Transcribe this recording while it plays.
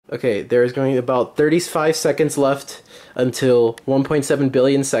Okay, there's going about 35 seconds left until 1.7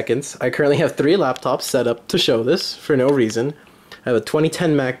 billion seconds. I currently have 3 laptops set up to show this for no reason. I have a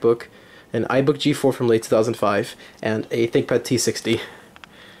 2010 MacBook, an iBook G4 from late 2005, and a ThinkPad T60.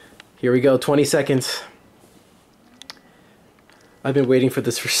 Here we go, 20 seconds. I've been waiting for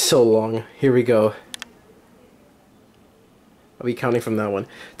this for so long. Here we go. I'll be counting from that one.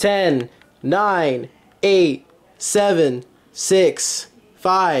 10, 9, 8, 7, 6,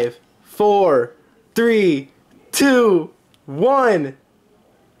 5, 4, 3, 2, 1.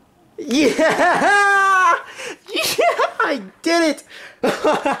 Yeah! Yeah! I did it!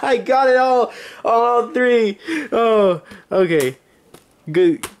 I got it all 3. Oh, okay.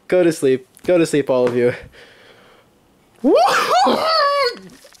 Good. Go to sleep. Go to sleep, all of you.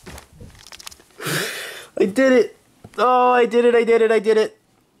 I did it! Oh, I did it, I did it, I did it!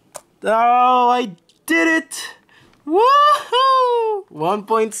 Oh, I did it! Woohoo!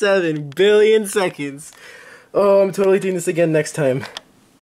 1.7 billion seconds. Oh, I'm totally doing this again next time.